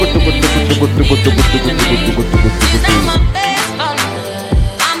Anybody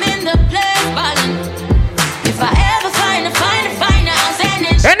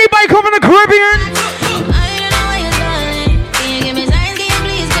come from the Caribbean?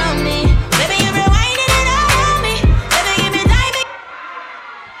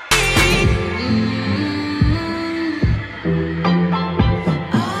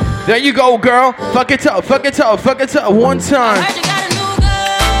 There you go, girl. Fuck it up, fuck it up, fuck it up. One time.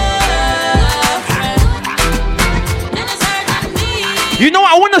 You know,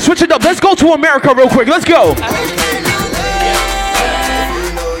 I want to switch it up. Let's go to America real quick. Let's go.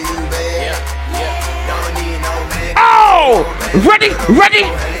 Oh! Ready? Ready?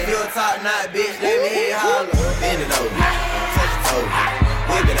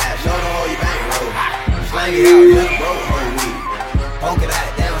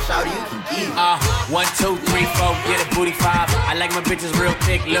 One, two, three, four, get a booty five. I like my bitches real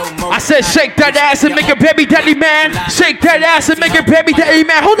thick, little mo. I said shake that ass and make a baby daddy man. Shake that ass and make a baby daddy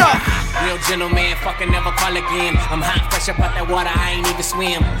man. Hold up. Real gentleman, fucking never call again. I'm hot, fresh up out that water, I ain't even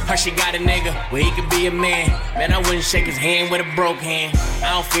swim. Her, she got a nigga, well he could be a man. Man, I wouldn't shake his hand with a broke hand.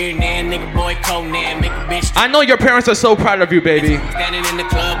 I don't fear nan, nigga boy Conan, make a bitch. I know your parents are so proud of you, baby. Standing in the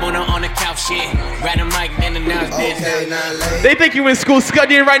club on the couch, shit. Grab a mic, then announce this. They think you in school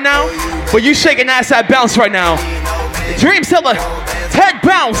studying right now, but you shaking ass at bounce right now. Dreamseller, head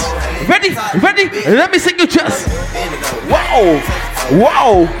bounce. Ready? Ready? Let me see you just. Whoa.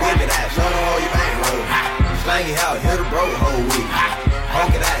 Whoa.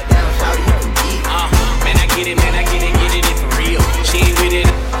 Man, I get it, it's real. She ain't with it.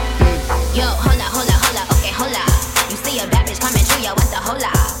 Yo, hold up, okay, hold up. You see a bad bitch coming through, yo, what the hold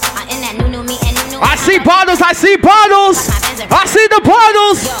up? I'm in that new me and new. I see bottles, I see bottles. I see the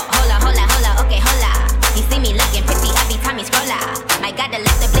bottles. Yo, hold up, okay, hold up. You see me looking 50 every time you scroll up. My God, let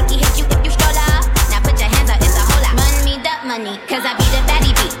the blicky hit you if you stroll up. Now put your hands up, it's a hold up. Run me that money, cause I be the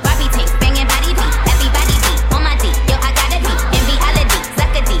baddie beat. Barbie tank, banging body beat. Everybody beat, on my D. Yo, I gotta be, in reality,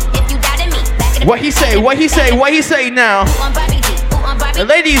 suck a D. If you doubted me, back in the what he say, what he say, what he say now?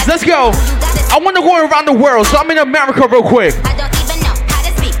 Ladies, let's go. I want to go around the world, so I'm in America real quick. I don't even know how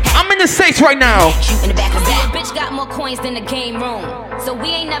to speak. I'm in the States right now. In the back of that bitch got more coins than the game room. So we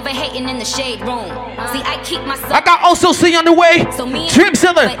ain't never hating in the shade room. See, I keep myself. I got also see on the way. So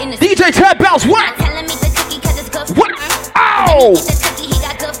Dreamseller, DJ Tab Bounce. What? What? Ow!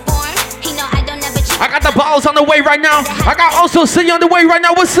 I got the bottles on the way right now. I got also see on the way right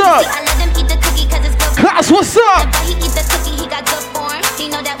now. What's up? Klaus, what's up? He got good form. He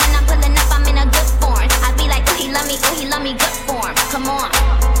know that when I'm pulling up, I'm in a good form. I be like, oh, he love me good form. Come on.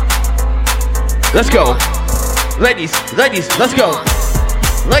 Let's go. Ladies, let's go.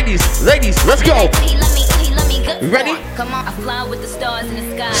 Ladies, let's go. Ready? Come on, I fly with the stars in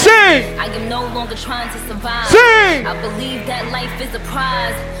the sky. Sing! I am no longer trying to survive. Sing! I believe that life is a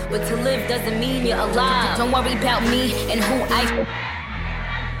prize, but to live doesn't mean you're alive. Don't worry about me and who I.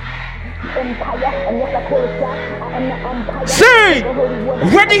 Sing!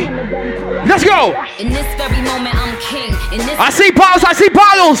 Ready? Let's go! In this very moment, I'm king. I see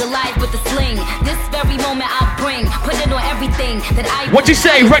bottles! Alive with the sling. This very moment, I'll bring. Put it on everything that I. What you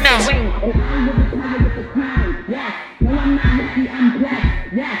say right now?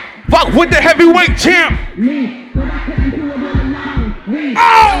 Fuck with the heavyweight champ!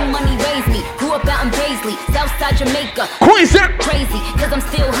 Oh! Money raised me, grew up out in Paisley, Southside Jamaica. Queens crazy, cause I'm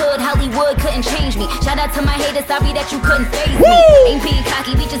still hood, Hollywood couldn't change me. Shout out to my haters, sorry that you couldn't face me. Ain't being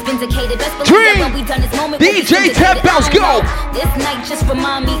cocky, we just vindicated. Best believe that what we done this moment. DJ Tab Bounce, go! This night just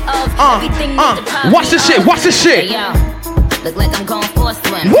remind me of everything. Watch this shit, watch this shit. Hey, yo, look like I'm going for a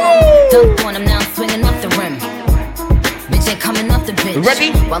swim. Dunked on him, now I'm swinging off the rim. Bitch ain't coming off the bench.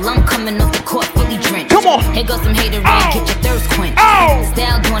 Ready? While I'm coming off the court fully drenched. Come on. Here goes some hater rain, get your thirst quenched.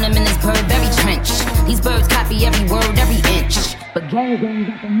 Style doing him in this bird very trench. These birds copy every word, every inch. But gang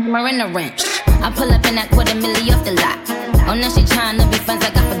got the hammer and a wrench. I pull up in that $250,000 off the lot. Oh, now she trying to be friends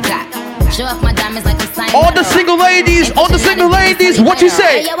like I forgot. Show off my diamonds like I'm signing. All the single ladies, what you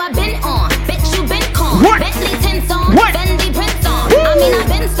say? Hey, yo, I been on, bitch, you been con. What? Bentley tints on, what? Fendi prints on. I mean, I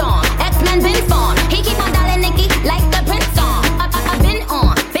been storm, X-Men been spawn. He keep on dialing Nicky like the prince on. I been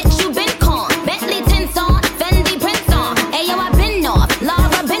on, bitch, you been con. Bentley tints on, Fendi prints on. Hey, yo, I been off,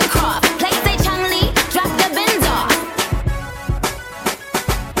 Laura been croft. Play say Chung-Li, drop the bins off.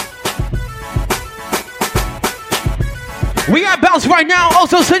 We got Bounce right now,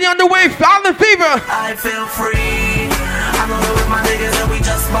 also sitting on the way, Island Fever. I feel free. I'm alone with my niggas and we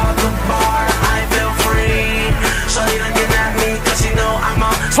just bought the bar. I feel free. Shorty looking at me cause she know I'm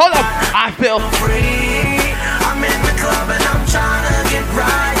a hold up, I feel free. I'm in the club and I'm trying to get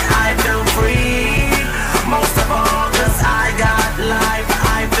right. I feel free.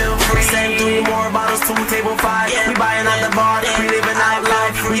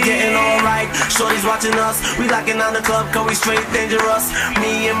 watching us. We locking on the club, cause we straight dangerous.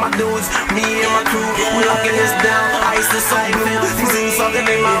 Me and my dudes, me and my crew, we locking this down. Ice is so blue. These dudes talking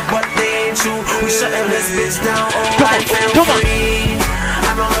in my butt, they ain't true. We shutting this bitch down. Oh, I feel free.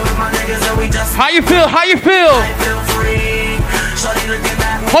 I roll up with my niggas and we just. How you feel? How you feel? I feel free. Shorty looking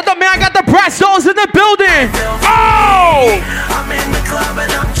back. Hold up, man, I got the brass dolls in the building. Oh! I'm in the club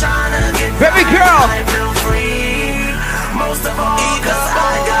and I'm trying to get baby girl. I feel free. Most of all, cause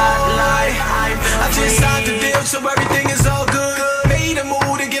I got life. I just signed the deal, so everything is all good. Made a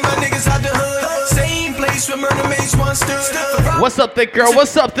move to get my niggas out the hood. Same place where murder mates once stood. What's up, thick girl?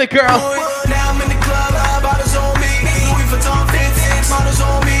 What's up, thick girl? Now I'm in the club, bottles on me. Louis Vuitton fits, models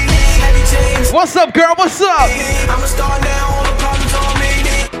on me. Heavy chains. What's up, girl? What's up? I'm a star now, all the problems on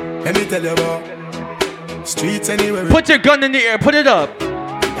me. Let me tell you about streets anywhere. Put your gun in the air. Put it up.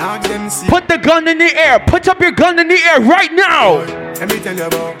 Put the gun in the air. Put up your gun in the air right now. Let me tell you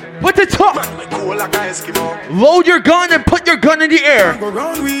about. Put the top. Load your gun and put your gun in the air.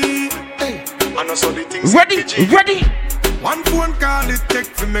 Ready? Ready? One phone call it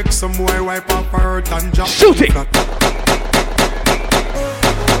take to make some boy wipe up her hurt and jump. Shoot it.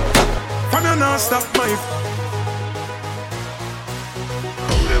 From you not stop my.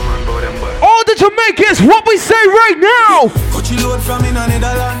 All the Jamaicans, what we say right now. Coachy load from in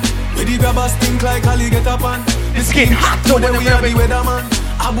Netherlands. Where the grabbers think like Ali get up on. It's getting hot. So then we are the weatherman.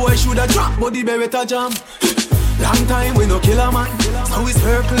 A boy shoulda drop, but the beretta jam. Long time we no kill a man. Now it's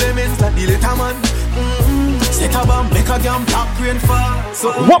her Clemens like the later man. Set a bomb, make a damn top rain fall.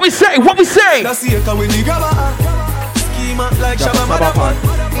 So what we say? What we say? that's the echo when the grabber. Schema like Shabba Motherfucker.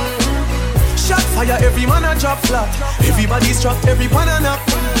 Shot fire, every man a drop flat. Everybody's trapped, every pan a knock.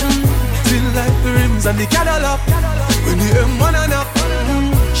 Feel like the rims and the Cadillac. When the M1 a knock.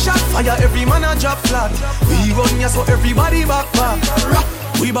 Shot fire, every man a drop flat. We run ya so everybody back.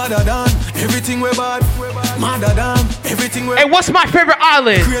 We badder than everything we bad. Madder than everything we. Hey, what's my favorite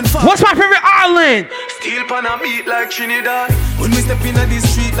island? What's my favorite island? Steel pan a beat like Trinidad. When we step in the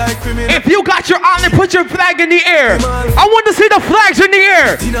street like criminal. If you got your island, put your flag in the air. I want to see the flags in the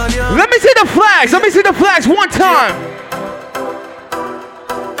air. Let me see the flags. Let me see the flags one time.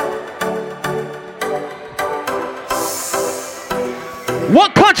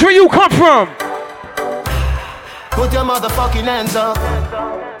 What country you come from? Put your motherfucking hands up.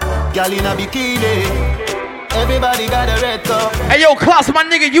 Girl in a bikini. Everybody got a red cup. Hey yo, Klaus, my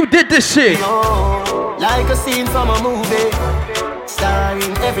nigga, you did this shit. Oh, like a scene from a movie.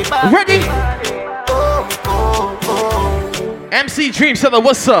 Starring everybody. Ready? Oh, oh, oh. MC Dreamseller,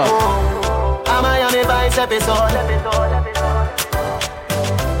 what's up? Oh, a Miami Vice episode.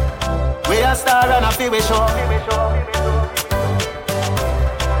 We a star and a feel we show.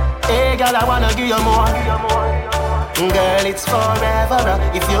 Hey girl, I wanna give you more. Girl, it's forever.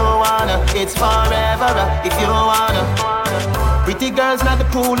 If you wanna, it's forever. If you wanna. Pretty girls not the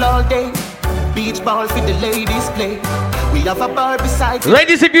pool all day. Beach ball for the ladies play. We have a bar beside you.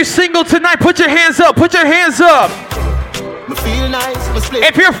 Ladies, if you're single tonight, put your hands up. Put your hands up. Me feel nice, me split.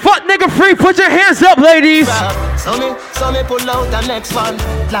 If you're fuck nigga free, put your hands up, ladies. So me pull out the next one.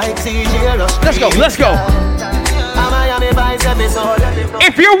 Like CJ Rush. Let's go, let's go.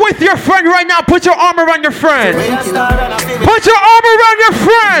 If you're with your friend right now, put your arm around your friend. Put your arm around your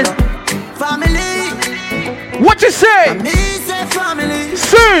friend. Family. What you say? Me say family.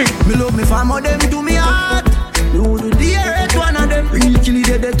 Sing. Me love me family, them do me heart. No do the hate one of them. Real killy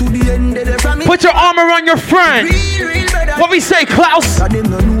dead to the end dead from me. Put your arm around your friend. Real better. What we say, Klaus? Cause them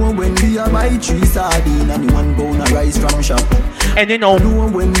no know when we a buy 3 sardine and the 1 pound of rice from shop. And they know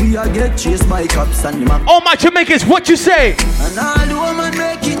when we a get chased by cops and the all my Jamaicans, what you say? And all the woman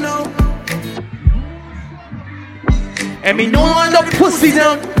make it now. And me know I love pussy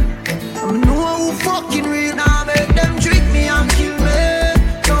down. I know who fucking real now. Make them trick me and kill me.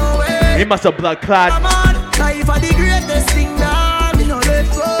 No way. It must have blood clot. Come on, life are the greatest thing now. Me no left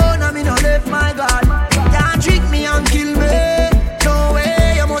phone and me no left my God. Can't trick me and kill me. No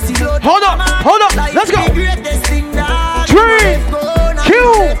way, you must see blood. Hold up, let's go. The greatest thing now. Dream, Q,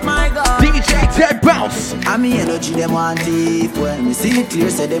 DJ Dead Bounce. And me energy them want thief. When me see it clear,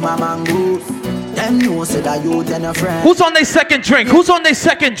 say them a mango. Them know say that you and a friend. Who's on their second drink? Who's on their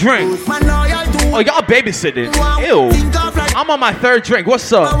second drink? Oh, y'all babysitting. Ew. I'm on my 3rd drink.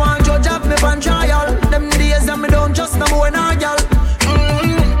 What's up? I want judge up me pan trial. Them days that me don't trust no boy nor girl.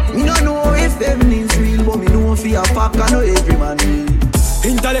 Me no know if them is real, but me know for a fuck I know every man real.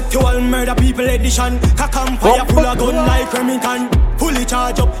 Intellectual murder people edition. Kakam fire full of gun like Remington. Fully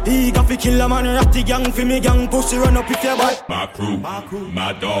charge up, eager fi kill a man. Ratty gang fi me gang, pussy run up if you buy. My crew,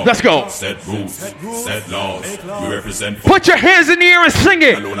 my dog. Let's go. Set rules, set laws. We represent. Put your hands in the air and sing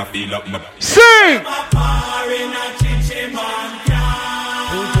it. Alone I feel up my. Sing.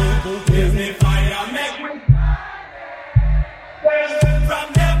 Give me fire, make me. From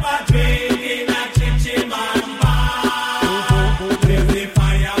them I drink in a chinchin man bar. Give me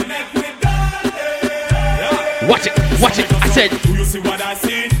fire, make me dance. Watch it, watch it. I said. Do you see what I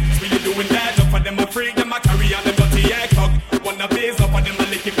see? Really doing that? Up for them a freak, them a carry on them dirty egg talk. Wanna blaze up for them a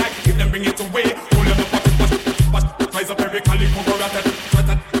lick it back. If them bring it away, pull them up, rise up every calico,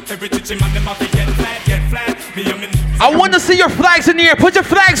 every chinchin man them a get flat. Me a min. I want to see your flags in the air. Put your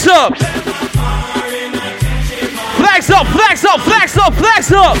flags up. Flags up, flags up, flags up,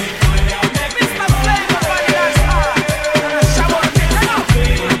 flags up.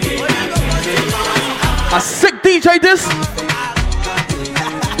 A sick DJ this.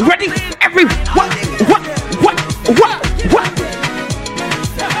 Ready? What?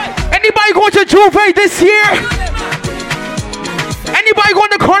 Anybody going to Juve this year? Anybody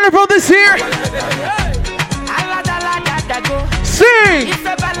going to Carnival this year? Sing!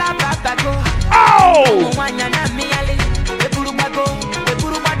 Oh!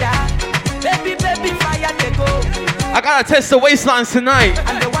 I gotta test the waistlines tonight.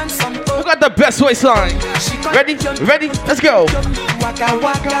 Who got the best waistline? Ready? Ready? Let's go. Waka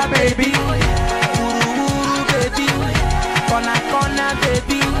waka baby.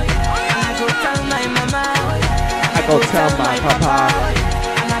 I go tell my papa.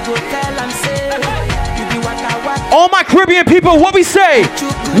 All my Caribbean people, what we say?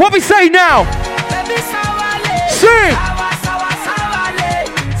 What we say now? Sing!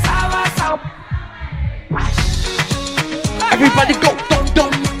 Everybody go, dum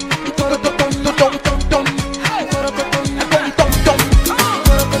dum.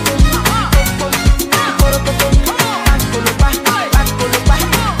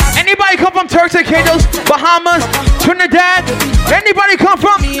 Anybody come from Turks and Caicos, Bahamas, Trinidad? Anybody come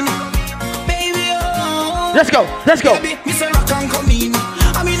from? Let's go, let's go.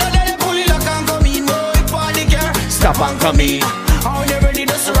 Stop and come in.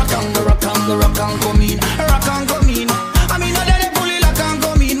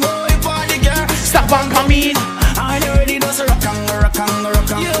 Stop and come in.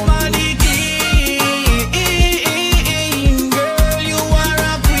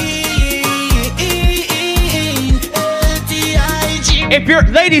 If your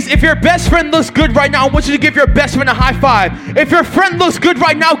ladies, if your best friend looks good right now, I want you to give your best friend a high five. If your friend looks good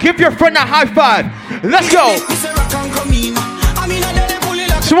right now, give your friend a high five. Let's go.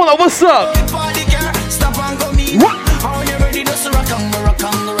 Shimola, what's up? What?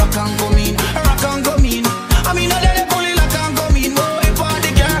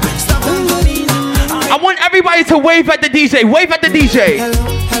 I want everybody to wave at the DJ. Wave at the DJ.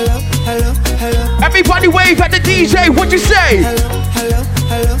 Everybody wave at the DJ. What you say?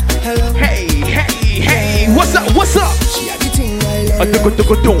 Hey, hey, hey. What's up? What's up?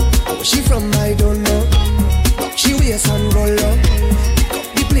 She from I don't know. She wears and roll up.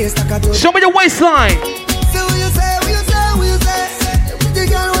 The place like a door. Show me the waistline. So what you say? What you say? What you say? Pretty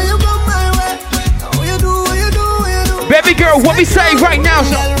girl, when you come my way, what you do? What you do? What you do? Baby girl, what we say right now?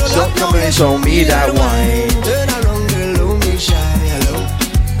 So come and show me that wine. Turn around, girl, don't be shy. Hello,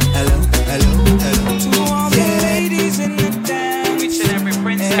 hello, hello, hello. To all the ladies in the dance, each and every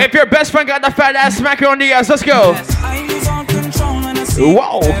princess. If your best friend got the fat ass, smack her on the ass. Let's go. I lose all control when I see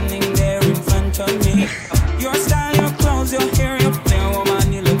Whoa. you standing there in front of me. Your style, your clothes, your hair, your play,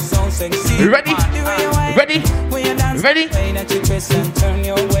 woman, you look so sexy. Ready? Ready? Ready?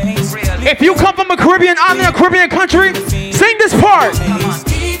 If If you come from a Caribbean island, a Caribbean country, sing this part.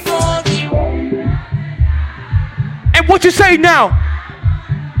 And what you say now?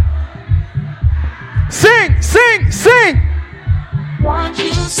 Sing, sing, sing. want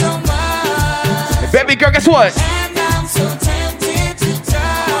you so much. Baby girl, guess what? And I'm so tempted to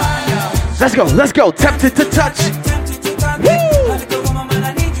touch. Let's go, let's go. Tempted to touch. Woo!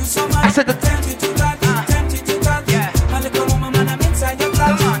 I said the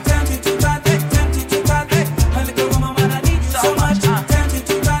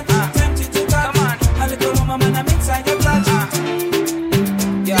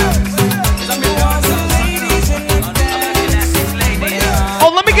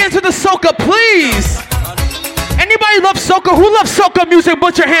soca, please. Anybody love soca? Who loves soca music?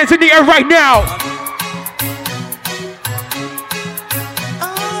 Put your hands in the air right now.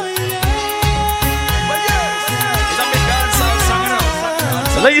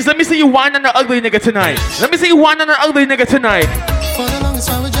 Ladies, let me see you whine on the ugly nigga tonight. Let me see you whine on the ugly nigga tonight. For the longest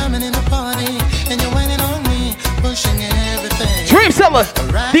while we're jamming in the party, and you're whining on me, pushing everything. Dreamseller,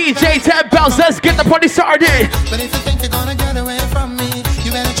 DJ Tab Bounce, let's get the party started. But if you think you're gonna get away from me,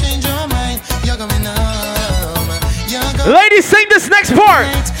 you better change your mind. You're going home. Ladies, sing this next part.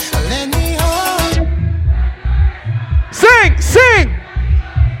 Let me hold. Sing, sing.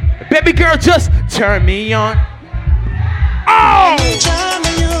 Baby girl, just turn me on. Oh!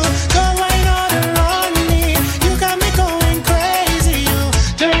 Charming you, go right on me. You got me going crazy. You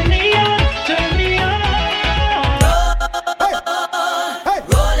turn me on, turn me on.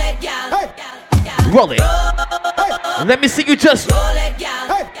 Roll it, gal. Roll it. Let me see you just Roll it, gal.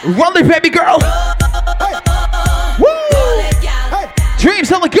 roll it, baby girl. Woo! Roll it, gal.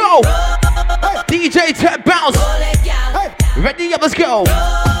 Dreamseller, go. DJ Tab Bounce. Roll it, gal. Ready? Yeah, let's go. Roll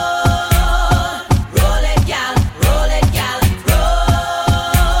it, gal. Roll it, gal.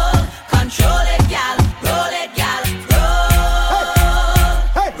 Roll. Control it, gal. Roll it, gal. Roll.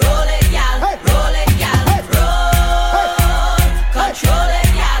 Roll it, gal. Roll it, gal. Roll. Control it,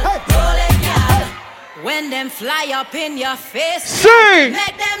 gal. Roll it, gal. When them fly up in your face, Sing.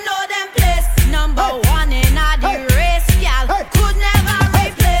 make them know them place. Number one in all the race, gal. Could never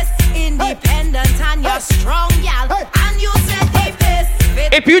replace. Independent and you're strong, gal. And you set the pace.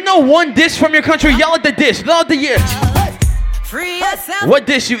 If you know one dish from your country, yell at the dish. Yell at the dish. Free yourself. What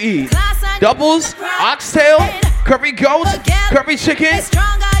dish you eat? Doubles, oxtail, curry goat, curry chicken,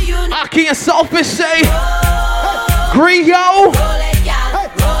 Stronger you know. aki and saltfish say, griot. Roll it, gal.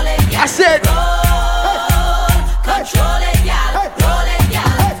 Roll it, gal. I said, Control it, gal. Roll it,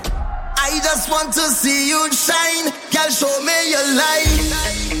 gal. I just want to see you shine. Girl, show me your light.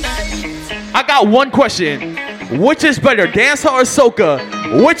 I got one question. Which is better, dancehall or soca?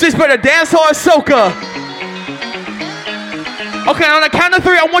 Which is better, dancehall or soca? Okay, on the count of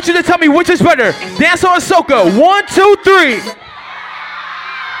three, I want you to tell me which is better, dancehall or soca. 1, 2, 3.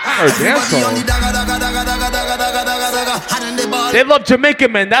 Or dancehall. They love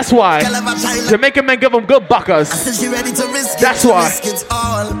Jamaican men, that's why. Jamaican men give them good buckers. That's why.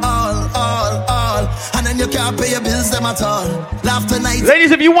 And then you can't pay your bills them at all. Laugh tonight.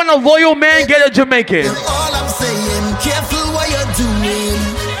 Ladies, if you want a loyal man, get a Jamaican. All I'm saying, careful what you're doing.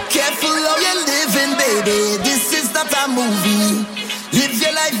 Careful how you're living, baby. This is not a movie. Live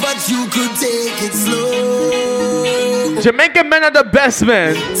your life, but you could take it slow. Jamaican men are the best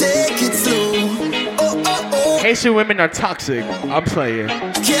men. Take it slow. Oh, oh, oh. Haitian women are toxic. I'm playing.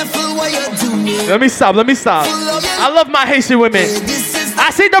 Careful what you're doing. Let me stop. I love my Haitian women. This is I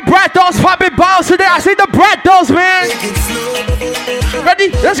see the brat dolls popping balls today. I see the brat dolls, man. take it slow. Ready?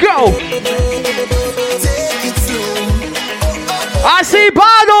 Let's go. Take it slow. I see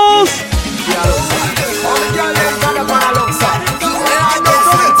bottles.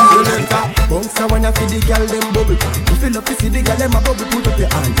 Bounce when you feel the girl them bubble. You feel up to see the girl them a bubble. Put up your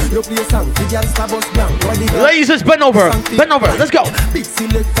hand. You play a song. The girl star bus blank. Ladies, just bend over. Bend over. Let's go. Big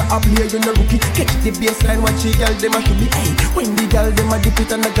selector up here, you know rookie. Catch the baseline, watch the girl them a should be. Hey, when the girl them a dip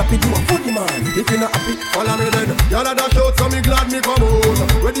it and a drop it, you a funny man. If you not happy, follow me then. Y'all a dash out, so me glad me come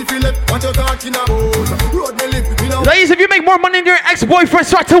out. Ready feel it, what you talking about? Road me live, me know. Ladies, if you make more money than your ex-boyfriend,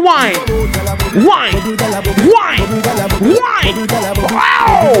 start to whine. Whine. Whine. Whine.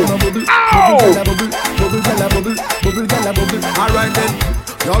 Ow. Ow. Alright then,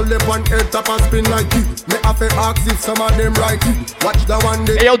 y'all live on head top and spin like it. Me have to ask if some of them right it. Watch the one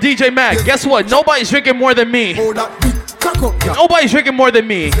day. Hey, yo, DJ Mac, guess what? Nobody's drinking more than me. Oh, that beat. Cock up, yeah. Nobody's drinking more than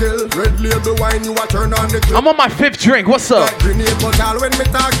me. Still, red label wine, you a turn on the clip. I'm on my 5th drink. What's up? Grenade, but all when me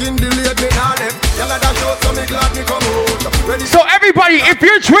talking, delayed me not left. Y'all a dash out, so me glad me come out. Ready? So everybody, if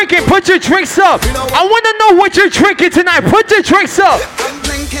you're drinking, put your drinks up. I want to know what you're drinking tonight. Put your drinks up. I'm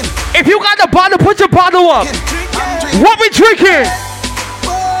drinking. If you got a bottle, put your bottle up. What we drinking?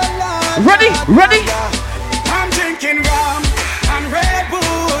 Ready? Ready? I'm drinking rum and Red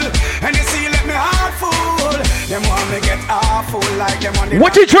Bull, and you see, let me heart full. Them want me get awful like them on the.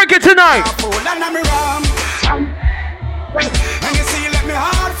 What you drinking tonight? Full and I'm rum. And you see, let me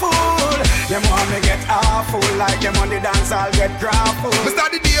heart full. Them want me get awful like them on the dance. I'll get grappled. We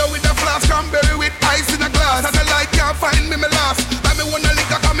start the day with a flask cranberry with ice in a glass. As a light can't find me last. Buy me one a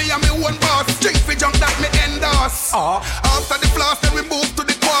liquor, cause me and me one boss. Drink for junk that me endorse. After the flask, then we move to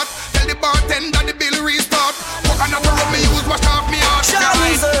the quart. Tell the bartender the bill restart. Walk on up the road, me use wash off me heart.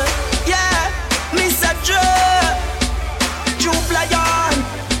 Yeah, Mr. Joe, Jupe Lion,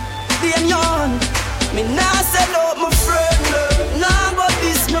 Damien. Me nah sell out my friend, nah but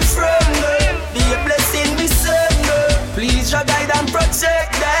this my friend. Be a blessing, me send. Please your guide and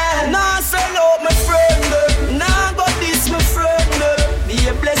protect them. Nah sell out my friend, nah but this my friend. Be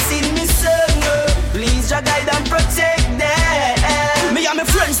a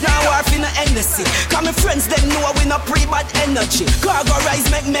Hennessy. Cause my friends them know we no pre-bad energy. Cargo rise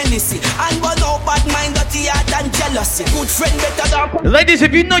make menace. And one no bad mind, dirty heart and jealousy. Good friend better than... Ladies,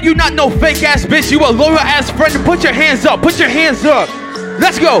 if you know you not no fake ass bitch, you a loyal ass friend, put your hands up. Put your hands up.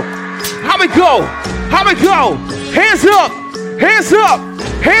 Let's go. How we go? How we go? Hands up. Hands up.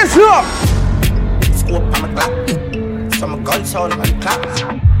 Hands up. Scope on my clock. Some guns on my clock.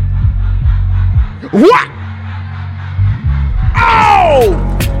 What?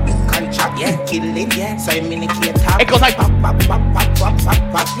 Oh! Contract, yeah, killing, yeah. So you minicate top. It goes like pop, pop, pop, pop, pop, pop,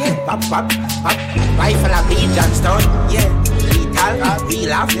 pop, yeah, pop, pop, pop. Rifle a beat, Johnstone, yeah. Lethal,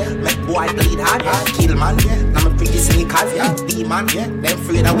 real off, yeah. Make boy bleed hard, yeah. Kill man, yeah. Now me pretty sneakers, yeah. Demon, yeah. Them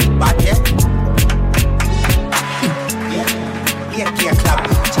afraid of weak bad, yeah. Yeah, yeah, club,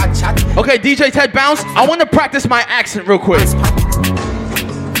 chat, chat. Okay, DJ Ted Bounce, I want to practice my accent real quick.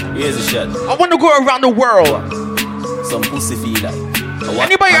 Here's a shot. I want to go around the world. Some pussy feel like.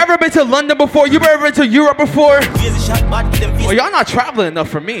 Anybody ever been to London before? You ever been to Europe before? Here's a shot, Well, y'all not traveling enough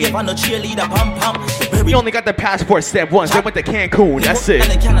for me. If I no cheerleader, pam pam. We only got the passport stamp once. They went to Cancun. That's it.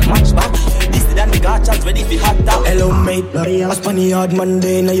 And they cannot match back. This is that the gotchas ready for hot dog. Hello, mate. I spun the hard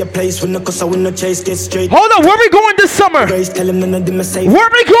Monday. Now your place when the cause I win the chase get straight. Hold on, where we going this summer? Grace, tell him none of them are safe. Where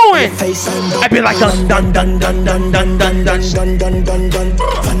we going? I be like dun dun dun dun dun dun dun dun dun dun dun dun.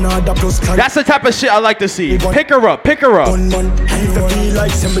 That's the type of shit I like to see. Pick her up, pick her up.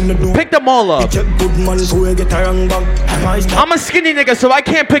 Pick them all up. I'm a skinny nigga, so I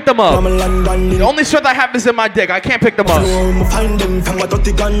can't pick them up. The only strength I have is in my dick. I can't pick them up.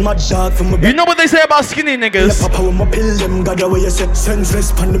 You know what they say about skinny niggas?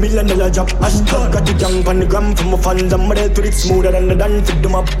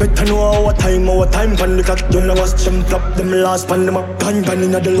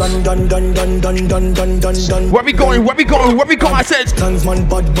 Where we going? Where we going? Where we going? I said. Man,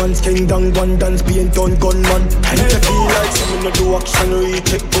 bad man's king, down gun dance, being done gunman. And if you feel like someone to do action,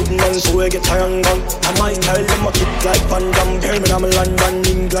 retake good man, so we get tired gun. I might tell them I kick like Van Damme, girl, when I'm London,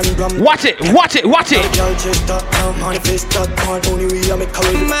 England, Gram. Watch it, watch it, watch it. Girl, chase that, manifest that, man, only we are make a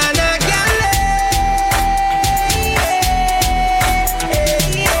man,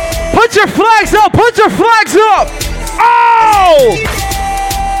 put your flags up, put your flags up. Oh!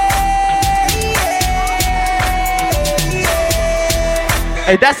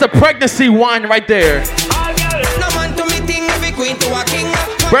 Hey, that's a pregnancy wine right there.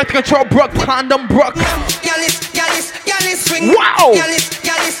 Birth control, Brooke, condom, Brooke. Wow!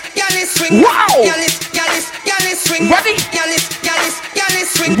 Wow! Ready?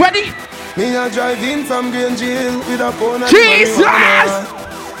 Ready? Me a drive in from Green Jail with a phone and Jesus!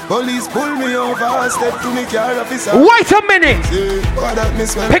 Police pull me over, step to me car officer. Wait a minute!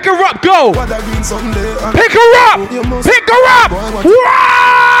 Pick her up, go! Pick her up! Pick her up!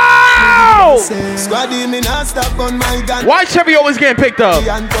 Wow! Why Cherry always getting picked up?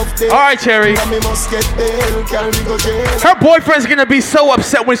 Alright, Cherry. Her boyfriend's gonna be so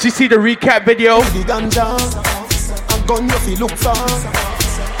upset when she see the recap video.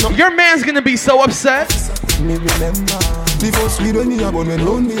 Your man's gonna be so upset. Me remember before sweet when me a bun when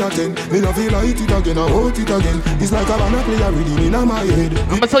round me a 10. Me no feel like it again, I want it again. It's like a banana play a reading in my head.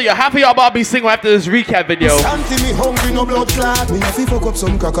 I'm gonna tell you, half of y'all about to be single after this recap video. Me hungry, no blood clot. Me have to fuck up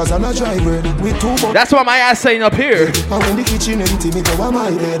some crackers and a dry bread. With 2 bucks. That's why my ass ain't up here. And when the kitchen empty, me go on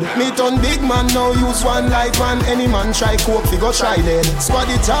my head. Me turn big man now, use one like one. Any man try coke, fi go try lead.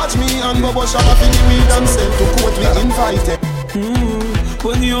 Squaddy charge me and bubble shot up in the weed themself to court we invited.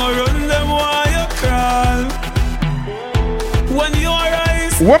 When you run them, why you crawl? When you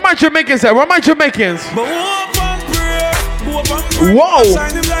rise. Where my Jamaicans at? Where my Jamaicans? But hope and pray. Whoa!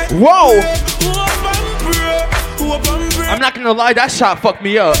 Whoa! I'm not gonna lie, that shot fucked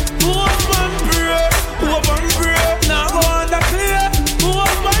me up.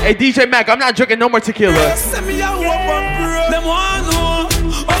 Hey DJ Mac, I'm not drinking no more tequila. Them want know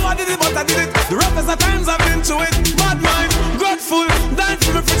how I did it, but I did it. The roughest of times I've been to it. Bad mind, grateful, dying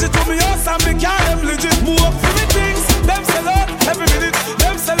for me, fridge to me house and me car, them legit. Move up for me things, them sell out every minute.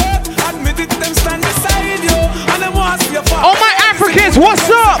 Them sell out, admit it, them stand beside you, and them want to see your father. All my Africans, what's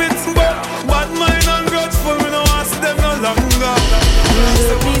up? Bad mind and grateful, we don't want to see them no longer.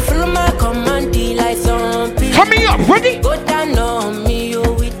 Coming up, ready?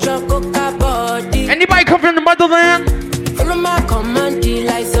 Anybody come from the motherland?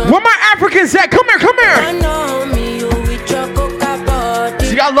 Where my Africans at? Come here, come here.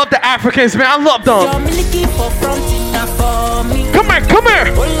 See, I love the Africans, man. I love them. Come here, come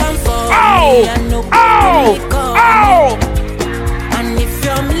here. Oh, oh, oh. And if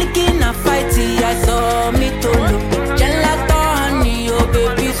you're making a fight, I saw me to look.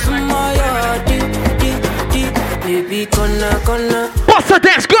 Baby, kona. Bust a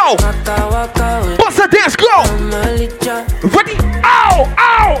dance, go. Bust a dance, go. Ready? Ow,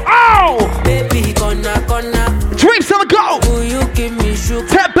 ow, ow. Baby, kona. Dreamseller, go. Will you give me sugar?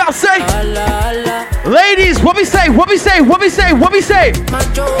 Tap out, say. Ala. Ladies, what we say? What we say? What we say? What we say?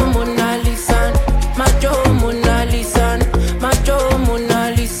 Macho Mona Lisa, Macho Mona Lisa, Macho Mona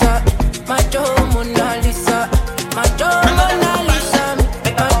Lisa, Macho Mona Lisa, Macho Mona Lisa,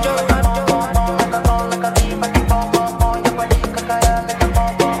 Macho.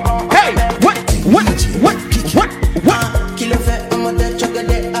 Hey, what?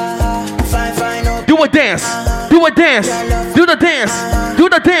 Do a dance. Do a dance. Do the dance. Do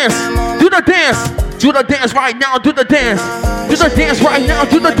the dance. Do the dance. Do the dance right now. Do the dance. Do the dance right now.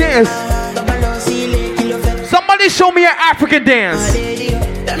 Do the dance. Somebody show me an African dance.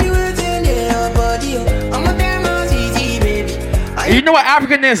 You know what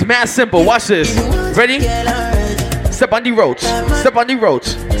African dance? Mad simple. Watch this. Ready? Step on the roach. Step on the roach.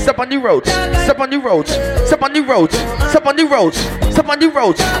 Step on the roach. Step on the roach. Step on the roach. Step on the roach. Step on the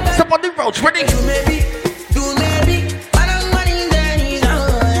roach. Step on the roach. Ready?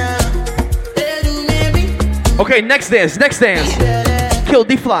 Okay, next dance. Next dance. Kill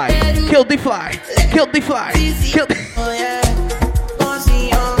the fly. Kill the fly. Kill the fly. Kill the...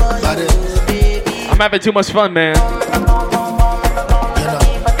 I'm having too much fun, man.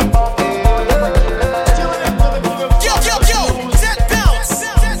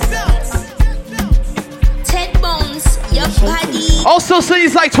 Also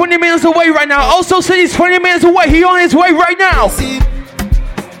City's like 20 minutes away right now. Also City's 20 minutes away. He on his way right now.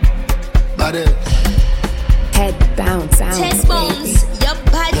 Head bounce out. Test bones, your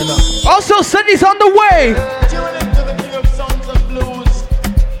body. Also City's on the way.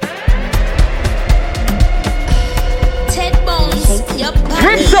 Ted bones, your body.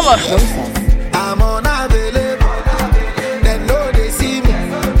 Dreamseller. I'm on available. They know they see me.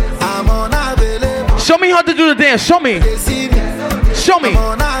 I'm on available. Show me how to do the dance. Show me. They see me. Show me.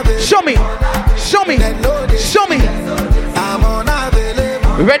 Show me. Show me. Show me. I'm on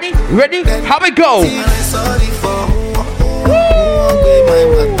available. Ready? Ready? How it go?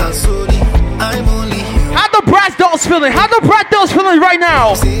 How the brass dolls feeling? How the brass dolls feeling right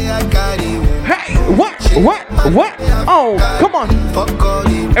now? Hey, what? Oh, come on.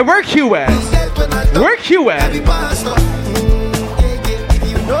 And where Q at? Where Q at?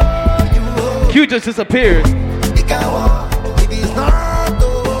 Q just disappeared.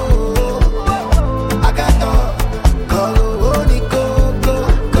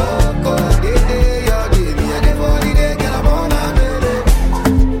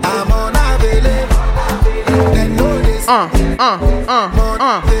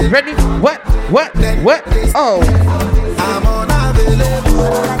 Ready? What? Oh. I'm on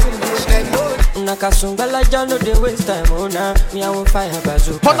available.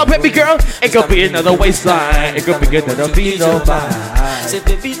 Hold on, baby girl. It could be another waistline. It could be another beat. Say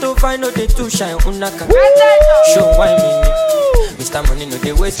baby to find out the two shine unaka. Show why me. Mr. Money no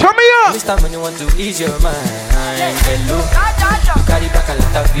dey wait. Turn me up. Mr. Money want to ease your mind. Hello. You carry back a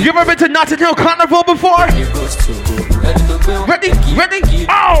lot of. You ever been to Notting Hill Carnival before? Ready?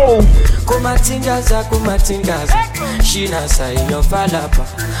 Oh! Kumatingaza. Shina say your falapa.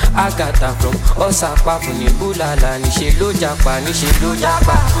 Agata from Osaka from Bulala. Nishelo japa.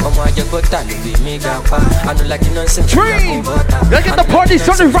 Omo ajegota no be mega pa. I don't like nonsense. Dream! Let's get the party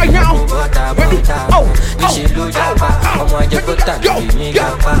started right now. Ready? Oh! Nishelo japa. Omo ajegota no be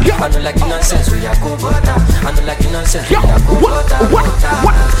mega pa. I don't like nonsense. We are kubota. I don't like nonsense. We are kubota. What?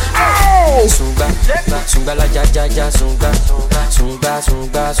 Oh! Sunga la ja sunga.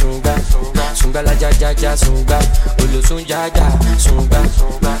 Sunga la ja sunga. Olo sunga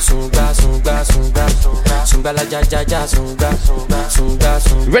sunga la ja sunga.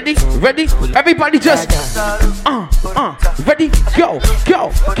 Ready? Everybody just ready? Go.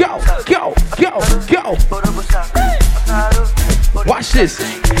 Watch this.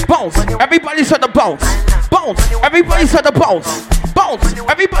 Bounce. Everybody start to bounce. Everybody start to bounce.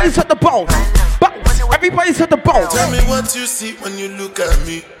 Everybody start to bounce. Everybody start to bounce. Tell me what you see when you look at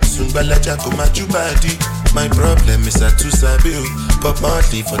me. My problem is I too sabi pop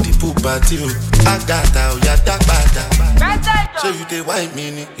monthly for the pool party. I got out ya dark bada. So you dey white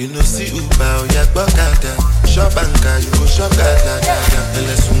mini, you know see Uber ya bokada. Shop anka, you go shop gada.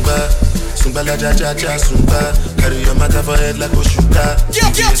 Ele Sumba la ja sumba. Carry your matter for head like Oshuka.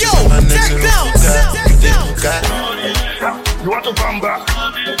 Yo, take you want to bamba?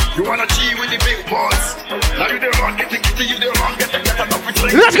 You wanna cheat with the big boys? Now you the wrong, get the you the wrong, get enough with.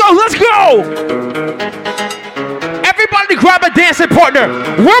 Let's go! Everybody Everybody grab a dancing partner.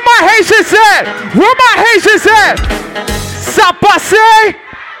 Where my Haitians at? Where my Haitians at? Ça passe?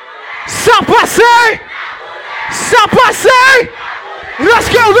 Ça passe? Ça passe? Let's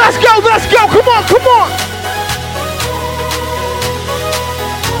go, let's go, let's go. Come on, come on.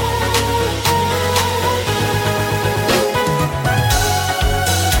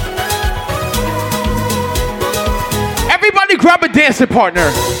 Everybody grab a dancing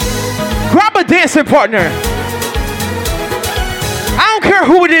partner. Grab a dancing partner. I don't care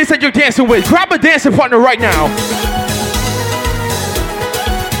who it is that you're dancing with. Grab a dancing partner right now.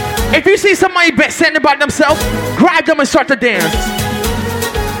 If you see somebody standing by themselves, grab them and start to dance.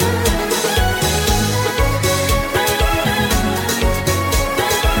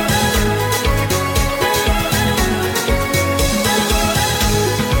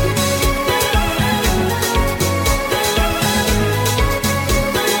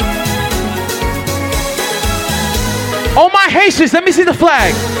 Oh my Haitians, let me see the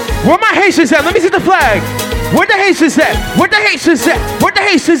flag. Where my Haitians at? Let me see the flag. Where the Haitians at? Where the Haitians at? Where the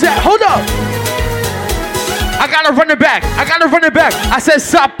Haitians at? Hold up. I gotta run it back. I gotta run it back. I said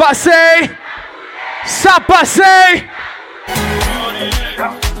ça passe. Ça passe.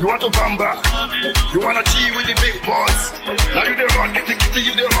 You want to come back? You wanna cheat with the big boys? Now you the wrong, get the kitty,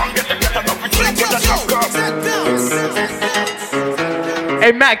 you the wrong, get the up with the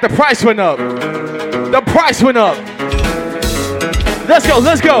Hey Mac, the price went up. The price went up. Let's go,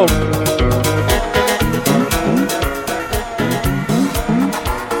 let's go.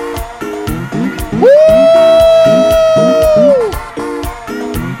 Woo!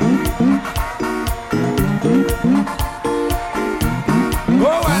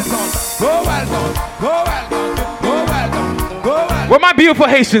 Where my beautiful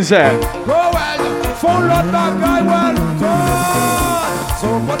Haitians at?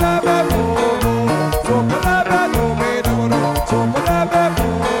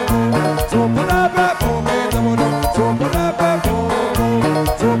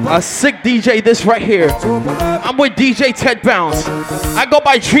 A sick DJ, this right here. I'm with DJ Ted Bounce. I go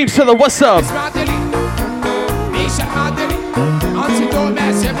by Dreamseller. What's up?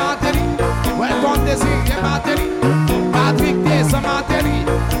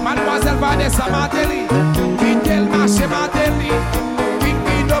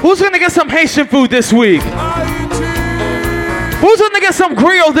 Who's gonna get some Haitian food this week? Who's gonna get some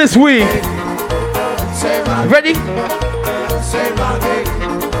grill this week? Ready?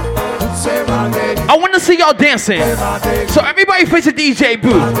 I want to see y'all dancing. So everybody face a DJ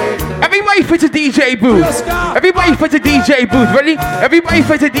booth. Everybody face a DJ booth. Everybody face a DJ booth. Ready? Everybody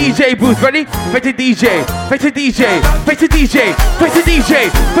face a DJ booth. Ready? Face a DJ. Face a DJ. Face a DJ. Face a DJ.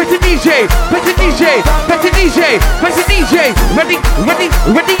 Face a DJ. Face a DJ. Face a DJ. Face a DJ. Ready? Ready?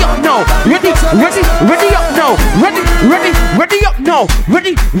 Ready up now. Ready? Ready? Ready up now. Ready? Ready? Ready up now.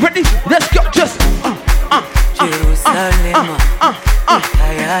 Ready? Ready? Let's go. Just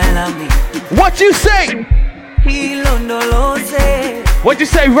what you say? What you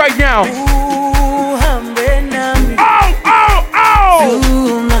say right now? Oh, oh, oh!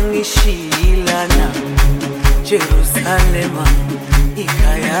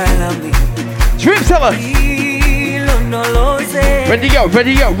 Dreamseller. Ready up,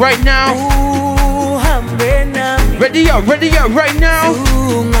 ready up right now. Ready up right now.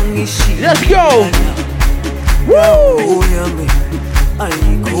 Let's go. Woo!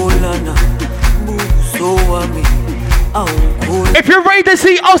 If you're ready to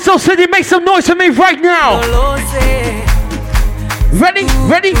see Also City, make some noise for me right now. Ready,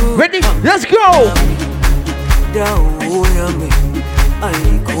 ready, ready, let's go.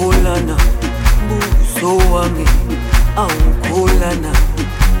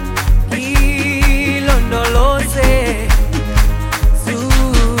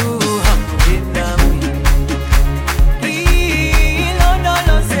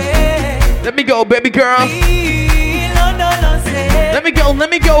 Let me go, baby girl. Let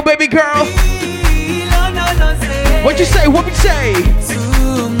me go, baby girl. What you say? What you say?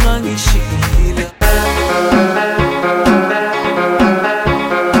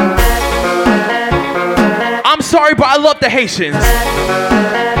 I'm sorry, but I love the Haitians.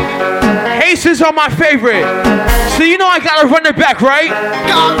 Haitians are my favorite. So you know I gotta run it back, right?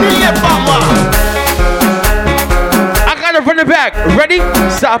 I gotta run it back. Ready?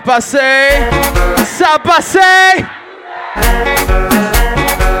 Ça passe. Ça passe.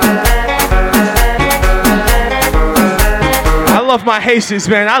 I love my Haitians,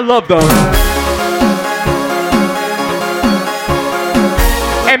 man. I love them.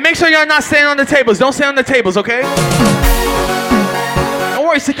 And make sure y'all not standing on the tables. Don't stand on the tables, okay? Don't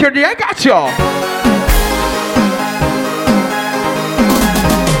worry, security. I got y'all.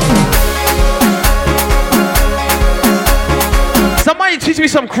 teach me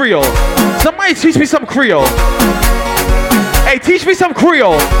some Creole. Somebody teach me some Creole. Hey, teach me some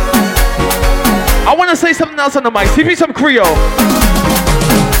Creole. I want to say something else on the mic. Teach me some Creole.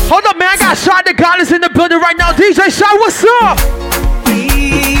 Hold up, man. I got Shy the Goddess in the building right now. DJ Shy, what's up?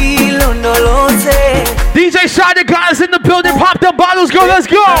 DJ Shy the Goddess in the building. Pop the bottles, girl. Let's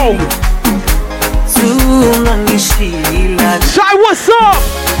go. Shy, what's up?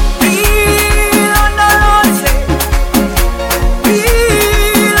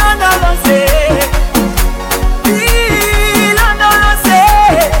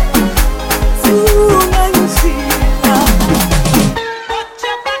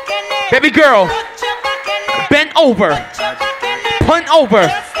 Baby girl, bend over, punt over.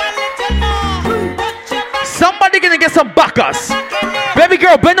 Somebody gonna get some bacas. Baby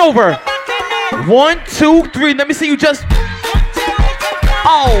girl, bend over. 1, 2, 3. Let me see you just.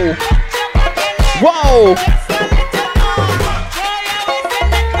 Oh, whoa.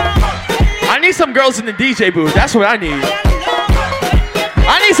 I need some girls in the DJ booth. That's what I need.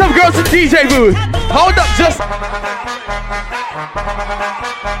 I need some girls in the DJ booth. Hold up, just.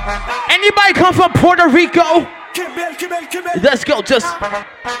 Anybody come from Puerto Rico? Let's go, just.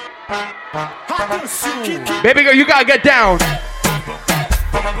 Baby girl, you gotta get down.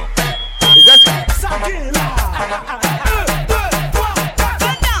 Let's go.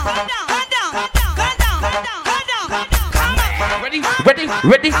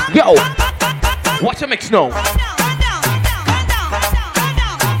 Ready, go. Watch the mix now.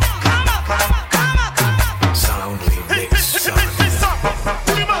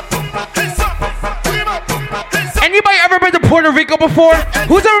 Anybody ever been to Puerto Rico before?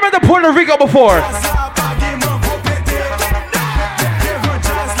 Who's ever been to Puerto Rico before?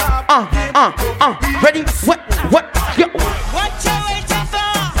 Ready? What? Go.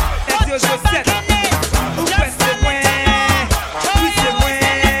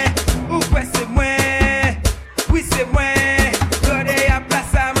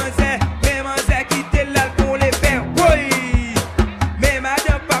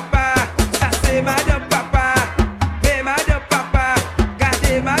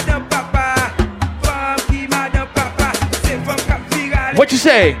 What you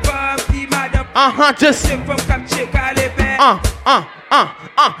say? Just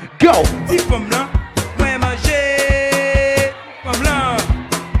go.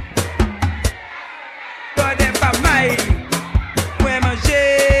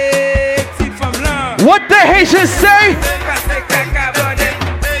 What the Haitians say?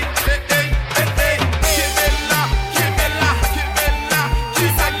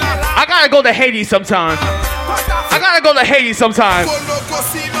 I gotta go to Haiti sometime.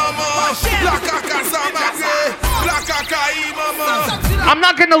 I'm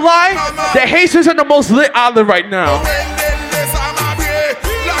not gonna lie, the Haitians are the most lit island right now.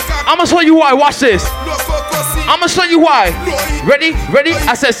 I'm gonna show you why. Watch this. I'm gonna show you why. Ready?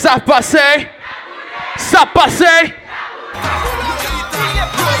 I said, ça passe.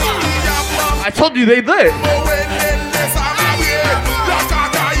 I told you they lit.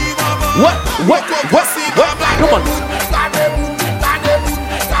 What? Come on.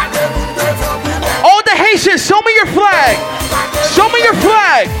 All the Haitians, show me your flag.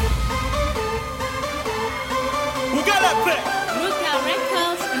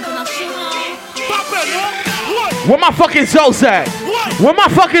 Where my fucking Zoes at? Where my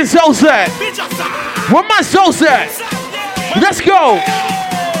Zoes at? Let's go.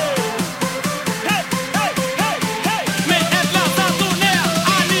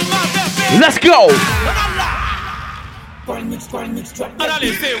 Let's go.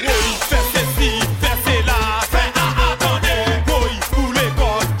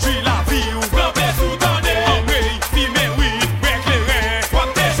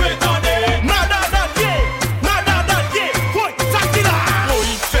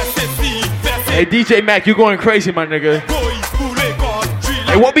 Hey DJ Mac, you going crazy, my nigga.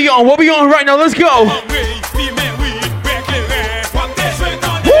 Hey, what we on right now? Let's go.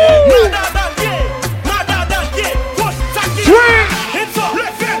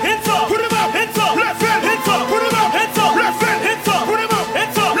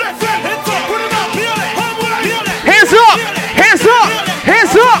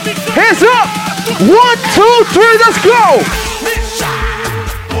 Hands up! 1, 2, 3, let's go!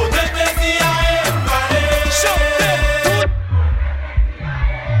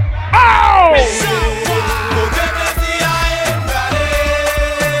 Oh!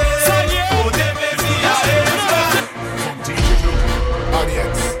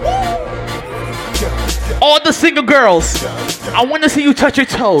 All the single girls, I want to see you touch your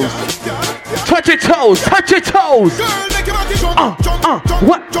toes. Touch your toes. Touch your toes.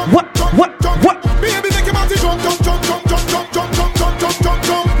 What? Baby, make your body jump.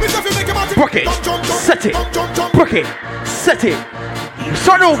 Work it. Set it. Work it. Set it.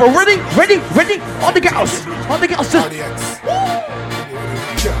 Start over. Ready? All the girls. Just.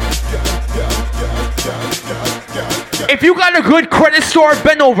 If you got a good credit score,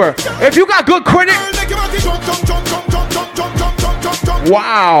 bend over. If you got good credit.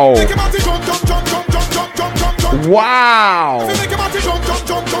 Wow.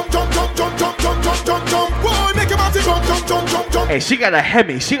 Hey, she got a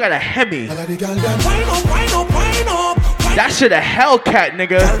Hemi. That shit a Hellcat,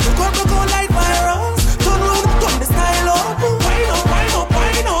 nigga.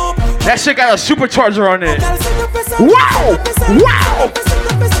 That shit got a supercharger on it. Wow!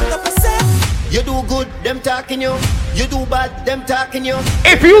 You do good, them talking you. You do bad, them talking you.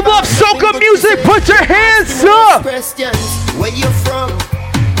 If you love soca music, put your hands up. Questions. Where you from?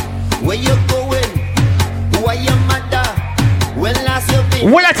 Where you going? Who are your mother? When last you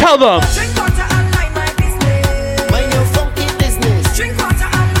been? What I tell them? Drink water and mind my business. Mind your funky business. Drink water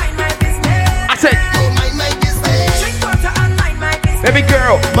and mind my business. I said, oh, mind my business. Drink water and mind my business. Baby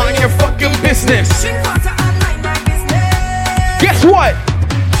girl, mind your fucking business. Drink water and mind my business. Guess what?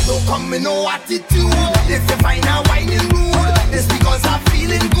 Don't come with no attitude. If you find a whining rude, it's because I'm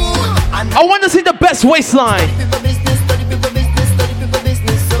feeling good. And I want to see the best waistline. study people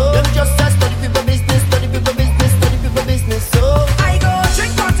business. So them just a study people business. So I go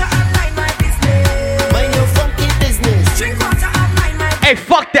drink water and mind my business. Mind your funky business. Drink water and mind my business. Hey,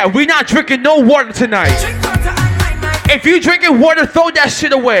 fuck that. We not drinking no water tonight. Drink water and mind my business. If you drinking water, throw that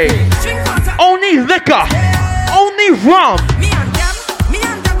shit away. Drink water. Only liquor. Only rum. Me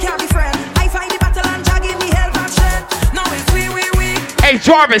and them can't be friends. I find the battle and jag in the hell back shed. Now it's we. Hey,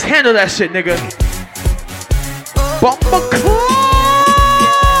 Jarvis, handle that shit, nigga. Bumper clock.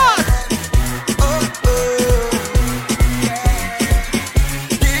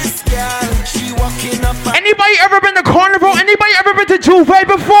 This girl, she walking up. Anybody ever been to Carnival? Anybody ever been to Juve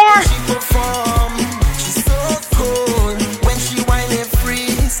before? She perform. She's so cool. When she whine and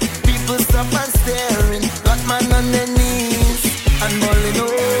freeze, people stop and staring. Got man on their knees and rolling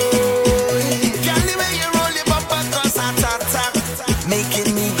over. Girl, the way you roll your bumper cause hot,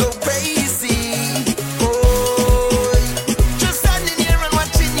 making me go crazy. Oh, just standing here and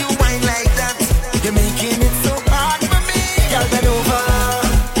watching you whine like that. You're making it so hard for me. Girl, bend over,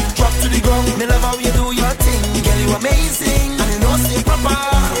 drop to the ground. Me love how you do your thing. Girl, you amazing and you know say proper.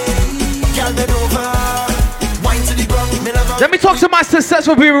 Girl, bend over, whine to the ground. Me love how Let me talk to my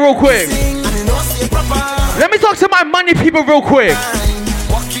successful people real quick. and you know say proper. Let me talk to my money people real quick.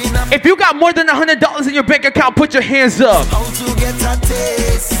 Walking up. If you got more than $100 in your bank account, put your hands up. How to get a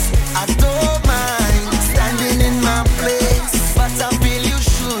taste? I don't mind standing in my place, but I feel you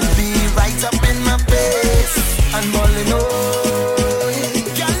should be right up in my face and rolling over.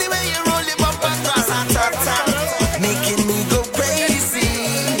 Girl, the way you roll your bumper cause hot, making me go crazy.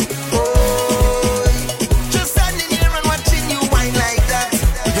 Oh, just standing here and watching you whine like that.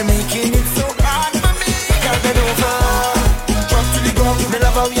 You're making it so hard for me. Girl, bend over, drop to the ground. Me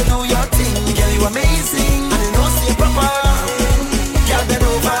love how you do your thing. Girl, you amazing and you know say proper. Girl, bend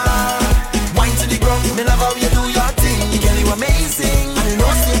over, whine to the ground. Me love how you do your thing. Girl, you amazing and you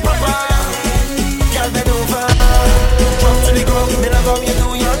know say proper. Girl, bend over, drop to the ground. Me love how you do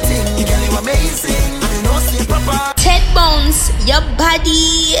your thing. Girl, you amazing and you know say proper. Ted Bones, your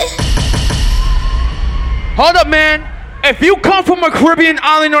body. Hold up, man. If you come from a Caribbean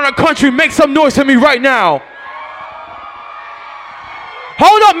island or a country, make some noise for me right now.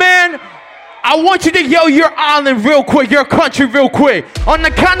 Hold up, man. I want you to yell your island real quick, your country real quick. On the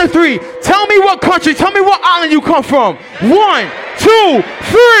count of 3, tell me what country, tell me what island you come from. 1, 2,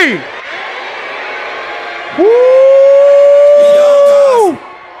 3. Woo!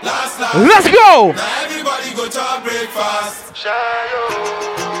 Let's go. Now everybody go to breakfast.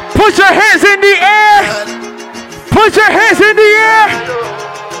 Put your hands in the air. Put your hands in the air.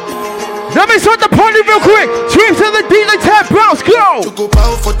 Let me start the party real quick. Dreamseller DJ Ted Bounce, go. To go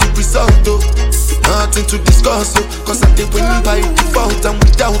bow for the result, though. Nothing to discuss, oh. Cause I did win by default and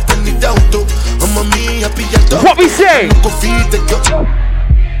without any doubt, though. I'm a me happy at all. What we say? Go feed the girl.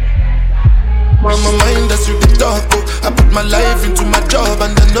 My mind that's you the talk, oh. I put my life into my job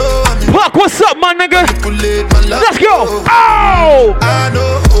and I know I'm in. Puck, what's up, my nigga? My life, Let's go. Oh! I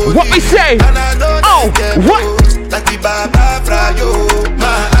know What we say? and I know Oh, what? like the Baba Frayo,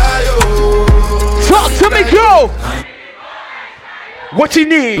 my ayo. Talk to me, go. What you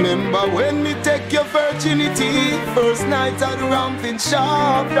need? Remember when me take take your virginity. First night at the ramping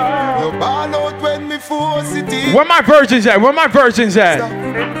shop. You ball out when me force it. Where my virgins at? Where my virgins at?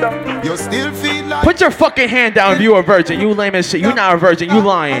 You still feel like. Put your fucking hand down if you a virgin. You lame as shit. You not a virgin. You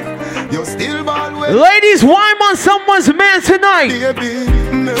lying. You still ball when. Ladies, why am on someone's man tonight? Baby,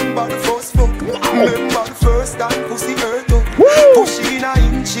 remember the first fuck. Remember the first time pussy hurt up. Pushing a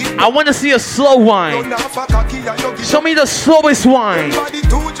inch. I want to see a slow wine. Show me the slowest wine.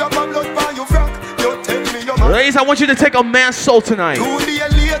 Ladies, I want you to take a man's soul tonight.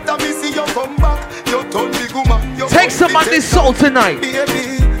 Take somebody's soul tonight.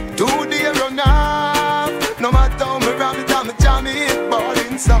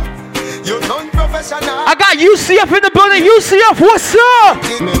 I got UCF in the building. UCF, what's up?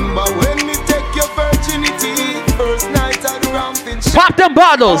 Remember when we take your virginity, first night at the ramping. Pop them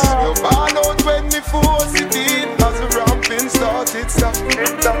bottles. You fall out when we force it in, as the ramping started.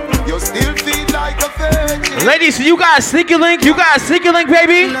 You still feel like a virgin. Ladies, you got a sneaky link? You got a sneaky link,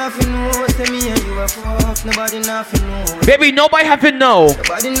 baby? Baby, nobody have to know.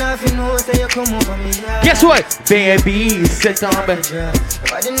 Guess what? Baby, sit down.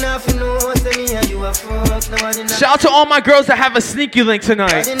 Shout out to all my girls that have a sneaky link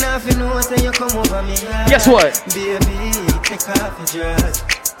tonight. Guess what?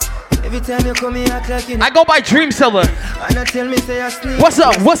 Every time you come here, act like you know. I go by Dreamseller. And I tell me say I sleep. What's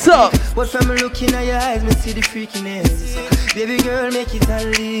up? What's up? But from looking at your eyes, me see the freakiness. Baby girl, make it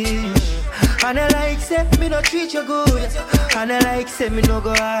unleash. And I like say me no treat you good. And I like say me no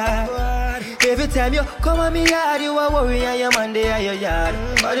go hard. Every time you come at me yard, you are worry and your man there at your yard.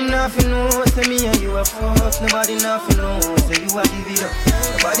 Nobody nothing knows, say me and you are fucked. Nobody nothing knows, say you are give it up.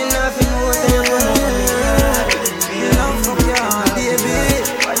 Nobody nothing knows, say you come over me yard. Love fuck your baby.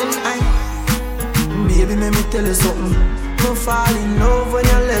 Baby, let me tell you something. No fall in love when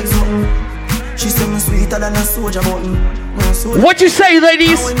your legs open. She say me sweeter than a soldier button. What you say,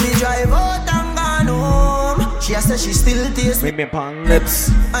 ladies? And when me drive out and gone home, she a say she still taste me pang lips.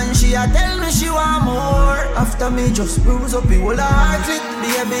 And she a tell me she want more. After me just bruise up the whole heart with.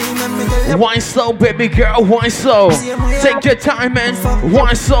 Baby, let me tell you. Wine slow, baby girl, wine slow. Take your time, man.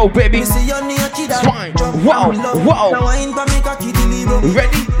 Wine slow, baby. Swine. Whoa, whoa.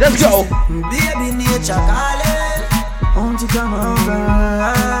 Ready? Let's go. Baby, nature calling. Won't you come over?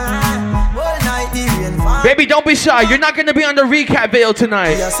 Baby, don't be shy. You're not gonna be on the recap video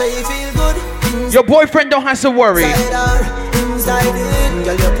tonight. Your boyfriend don't have to worry. Hit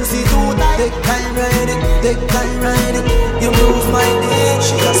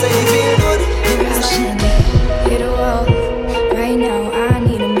a wall. Right now, I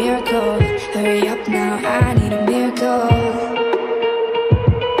need a miracle. Hurry up now, I need a miracle.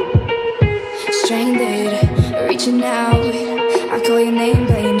 Stranded, reaching out. I call your name,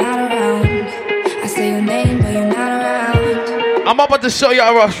 but you're not around. I say your name, but you're not around. I'm about to show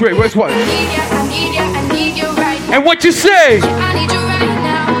y'all rough straight. Where's what? I need you right now. And what you say? I need you right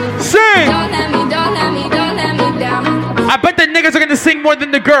now. Sing. Don't let me down. I bet the niggas are gonna sing more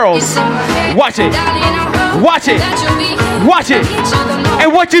than the girls. Watch it. Watch it. Watch it.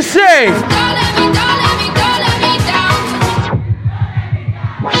 And what you say? Don't let me down. Don't let me down.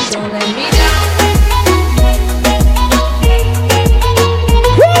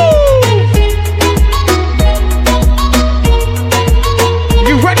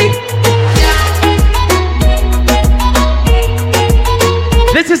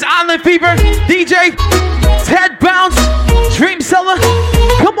 This is Island Fever, DJ, Ted Bounce, Dreamseller.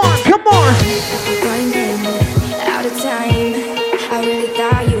 Come on, come on. Out of time. I really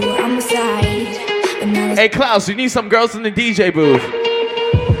thought you were on my side. Hey, Klaus, you need some girls in the DJ booth.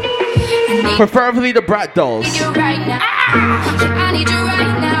 Preferably the brat dolls. I need you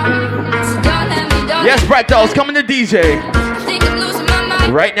right now. So don't let me down. Yes, brat dolls, come in the DJ. I think I'm losing my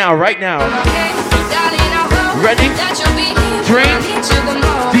mind. Right now, right now. Okay, darling, I hope Ready? that you'll be Dream.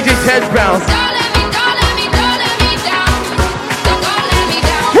 DJ Ted Bounce. Don't let me down. Don't let me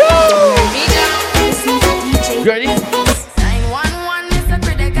down. You ready? 911 is a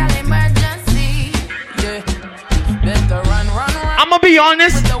critical emergency. Yeah. Better run. I'm gonna be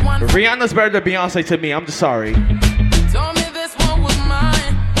honest. Rihanna's better than Beyonce to me. I'm just sorry. Told me this one was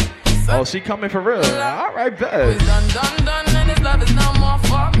mine. Oh, she coming for real. All right, bet. Done, and this love is no more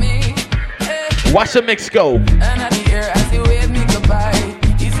for me. Hey. Watch the mix go. And at the air as he waved me goodbye.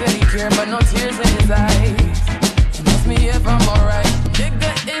 He said he cared, but no tears in his eyes. He asked me if I'm alright. Take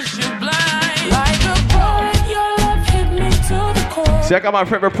the issue blind. Like a bullet, your love hit me to the core. See, I got my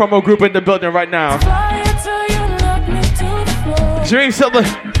favorite promo group in the building right now. Fly until you knock me to the floor. Dreamseller,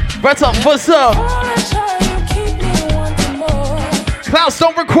 what's up? What's up? Klaus,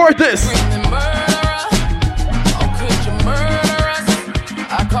 don't record this. Remember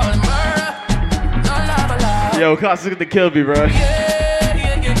Yo, Costa's gonna kill me, bro.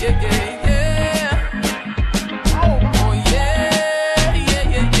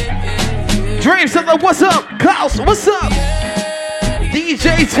 Dreamseller, what's up? Klaus, what's up?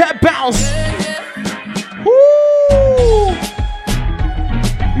 DJ Tap Bounce. Woo!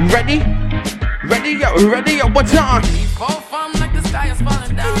 Ready? Ready? Ready? One time. Like the sky is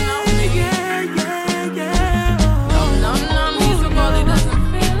falling down on me.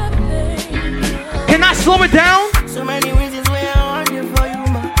 Can I slow it down? So many reasons why I want you for you,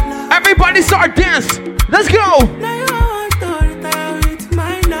 my love. Everybody start dance. Let's go. Now you want to retire with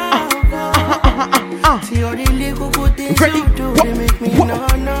my love. See all the little good things you do, they make me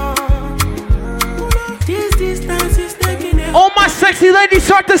no. This distance is taking it. All my sexy ladies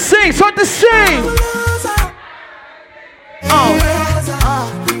start to sing. Start to sing.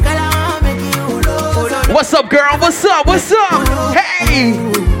 What's up, girl? What's up? What's up? Hey,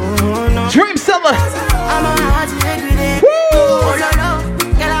 Dreamseller. Woo!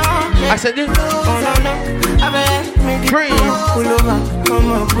 I said this. Dream. Pull over,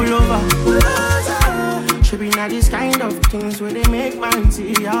 come on, pull over. Should be not these kind of things where they make man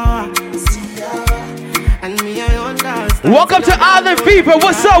see ya. And me, I understand. Welcome to Island Fever.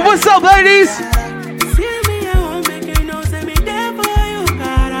 What's up? What's up, ladies?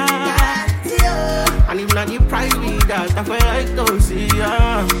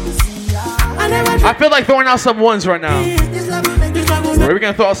 I feel like throwing out some ones right now. Are we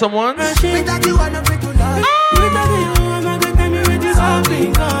gonna throw out some ones?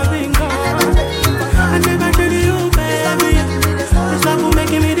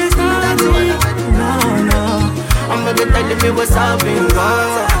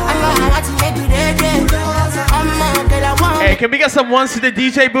 Hey, can we get some ones to the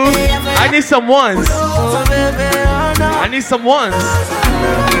DJ booth? I need some ones. I need some ones.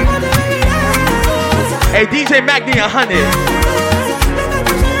 Hey, DJ Mac need 100.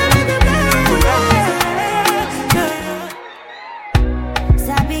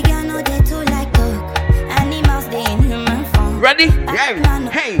 Ready?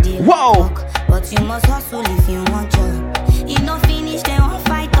 Hey, whoa. But you must hustle if you want to. You know finish, they won't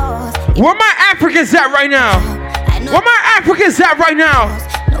fight us. Where my Africans at right now? Where my Africans at right now?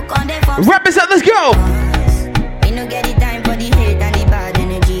 Represent, let's go.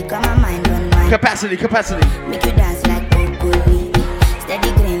 Capacity. Make you dance like broccoli.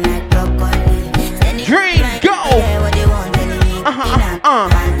 Steady green like broccoli. Dream, go.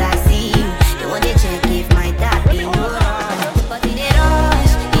 Fantasy. They want to check if my tap in no rush. But it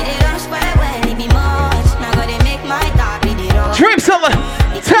rush for the well, it be much. Now gotta make my tap in the rush. Dreamseller,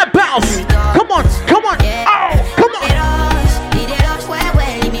 tap bounce. Come on. Yeah. Oh, come on. It rush for the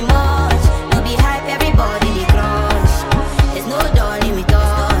well, it be much. No be hype, everybody they crush. There's no darling with us.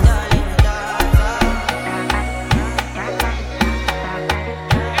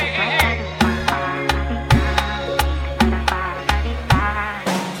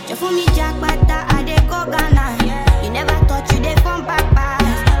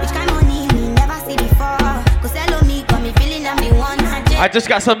 I just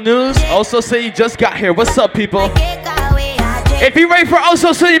got some news. Also City just got here. What's up, people? If you're ready for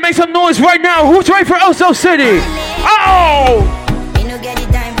Oso City, make some noise right now. Who's ready for Oso City? Oh!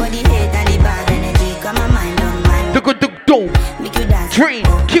 Dream,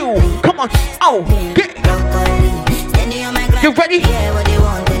 Q, come on. Oh, get you ready?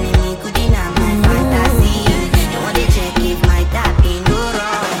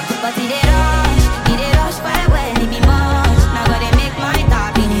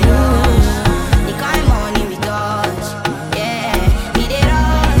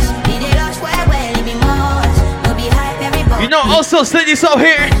 You know, also City's out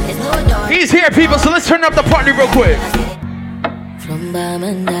here. He's here, people, so let's turn up the party real quick.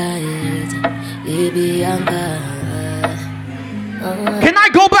 Can I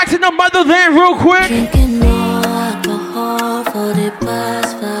go back to the motherland real quick? Drinking more alcohol for the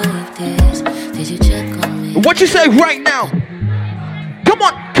past 5 days. Did you check on me? What you say right now? Come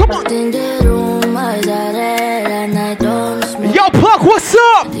on. In the room, eyes are red and I don't smoke. Yo, Pluck, what's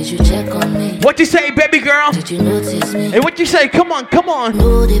up? Did you check on me? What you say, baby girl? Did you notice me? Hey, what you say? Come on.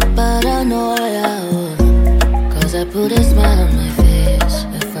 No, the paranoia, cause I put a smile on my face.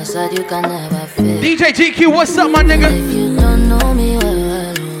 If I said you can never fail. DJ GQ, what's up, my nigga? If you don't know me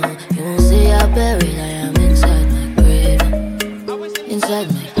well, you won't see how buried I am inside my grave. Inside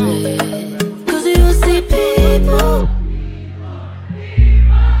my grave. Cause you see people.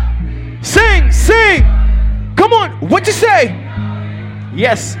 Sing! Come on, what you say?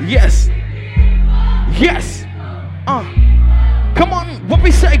 Yes. Come on, what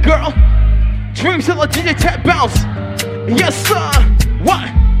we say, girl? Dreamseller, DJ Tap Bounce. Yes, sir. What?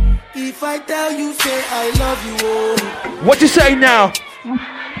 If I tell you, say I love you, oh. What you say now?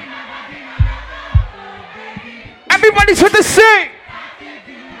 Everybody's with the sing.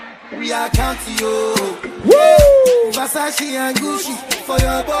 We are counting you. Woo! Versace and Gucci for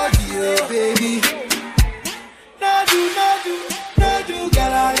your body, oh baby. No do,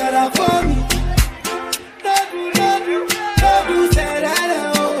 gotta for me. No do, say that,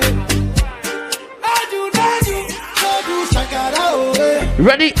 oh. No do, shakara, oh.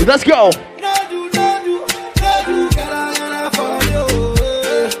 Ready? Let's go. No do, gotta for you,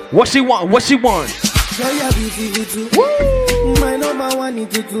 oh. What she want? What she want? Woo! My number one in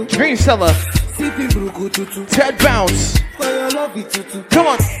tutu. Dreamseller. Ted Bounce. Come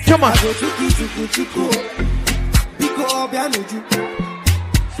on, come on.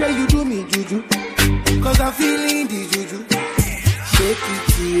 Say you do me juju, cause I'm feeling the juju. Shake it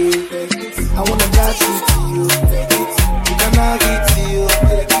to you, I wanna dance it to you. You can have it to you.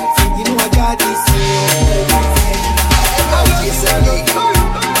 You know I got this to you. I love you, I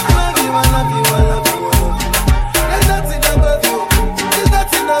love you, I love you, I love you. There's nothing above you. There's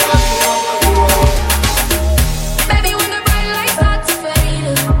nothing above you. Baby, when the bright lights start to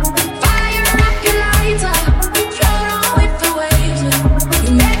fade, fire up your lighter, throw on with the waves.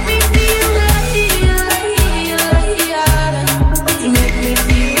 You make me feel like, you make me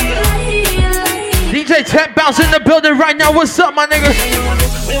feel like. DJ Tap Bounce in the building right now. What's up, my nigga?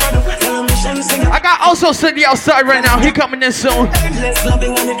 I got also Cindy outside right now. He coming in soon.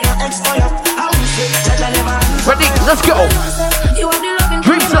 Ready? Let's go.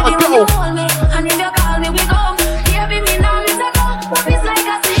 Dreamseller, go. And if you call me, we go. Baby, me now, me say go. It's like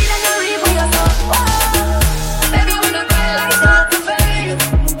a seed and you reap for yourself. Baby, when the bright lights start to fade,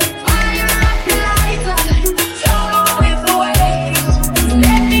 fire up your lighter, show on with the waves.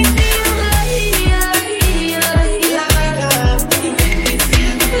 Let me feel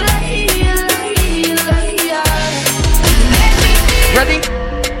Ready?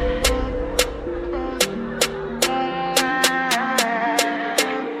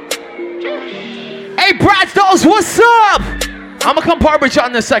 Hey, Brad Dolls, what's up? I'ma come part with y'all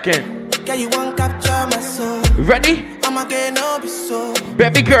in a second. You won't capture my soul. Ready? I'ma get no be so.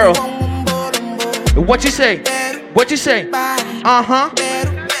 Baby girl. What you say? What you say? Uh-huh.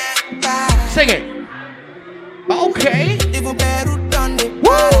 Sing it. Okay.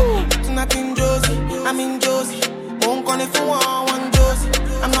 Woo! I'm in Josie. Won't call if you want Josie.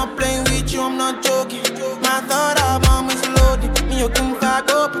 I'm not playing with you, I'm not joking. My thought album is loaded. Me, you can back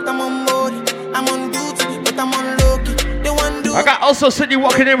up, but I'm on board. I'm on duty, but I'm on low-key. They want do. I got also Cindy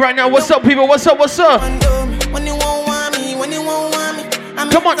walking in right now. What's up, people? What's up? What's up? When you won't want me, when you won't want me.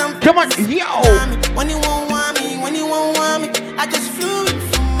 Come on, come on, yo. When you won't want me, when you won't want me. I just flew in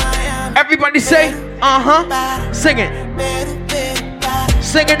from Miami. Everybody say, uh-huh. Sing it.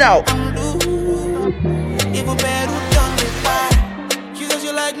 Sing it out. Even better done the fire. She says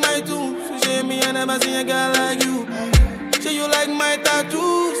you like my tunes. She say me I never seen a girl like you. Say you like my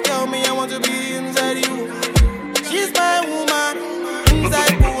tattoos. Tell me I want to be inside you. She's my woman.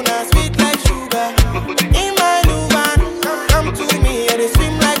 Inside Puna, sweet like sugar. In my new van, come to me and they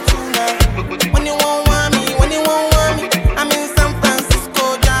swim like tuna. When you won't want me, when you won't want me. I'm in San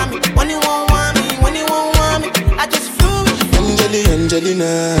Francisco, Jammy. When you won't want me, when you won't want me. I just flew.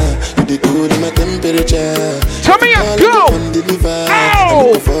 Angelina, you the cool in my temperature. Tell me up, go!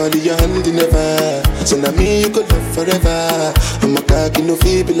 Ow! Fall your hand in never. So now me you could love forever. I'm a cocky no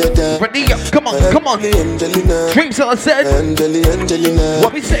feeble letter. Ready up, come on, come on. Angelina, Dreamseller said. Angelina.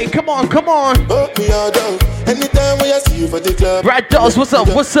 What we say? Come on, come on. Oh, me all down. Anytime when I see you for the club. Brad Dolls, what's up?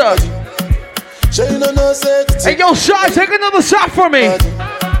 What's up? Sure you know no sex. Hey, yo, Shy, take another shot for me.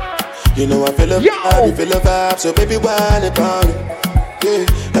 You know I feel a vibe, feel a vibe, so baby whine about it. Yeah,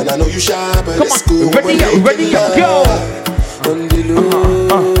 and I know you shy, but come it's on, cool. ready up, go. On the low,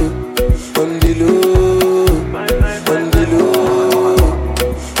 on the low, on the low,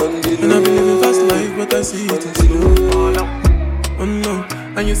 on the low. And I've been living fast life, but I see it in slow. Oh no,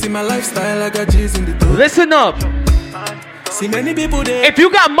 and you see my lifestyle, I got G's in the door. Listen up. See many people there. If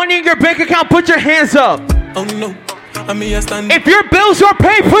you got money in your bank account, put your hands up. Oh no. If your bills are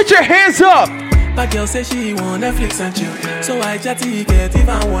paid, put your hands up. My girl say she want Netflix and chill, so I chatty get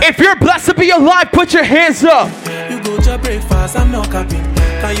even one. If you're blessed to be alive, put your hands up. You go to breakfast, I'm not capping.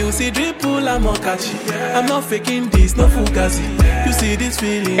 Can you see dripple, I'm not catchy. I'm not faking this, no fugazi. You see this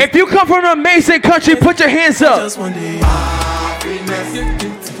feeling. If you come from an amazing country, put your hands up. Just one day. Happiness.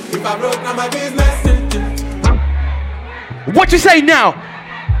 If I broke, now my business. What you say now?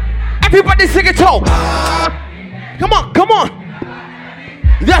 Everybody sing it too. Come on, come on.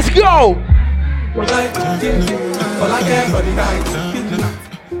 Let's go. All I care for the night.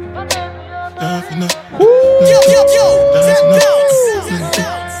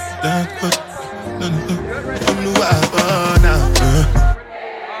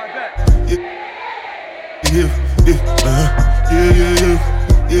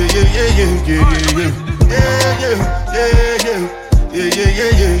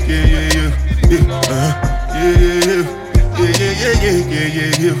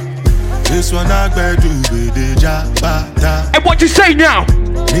 This one I better do with the jabba. And what you say now?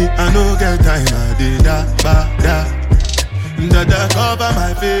 Me, I no get time, I did da. Dada cover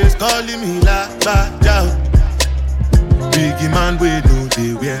my face, calling me la ba da. Biggie man, we know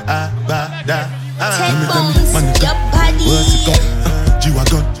they wear a ba da. Your body. What's it called?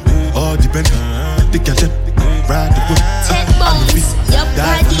 G-Wagon, all depend. Take your time, ride the boat. Ten bones, your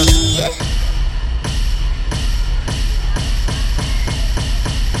body.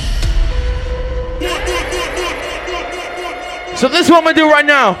 So this is what I'm gonna do right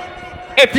now.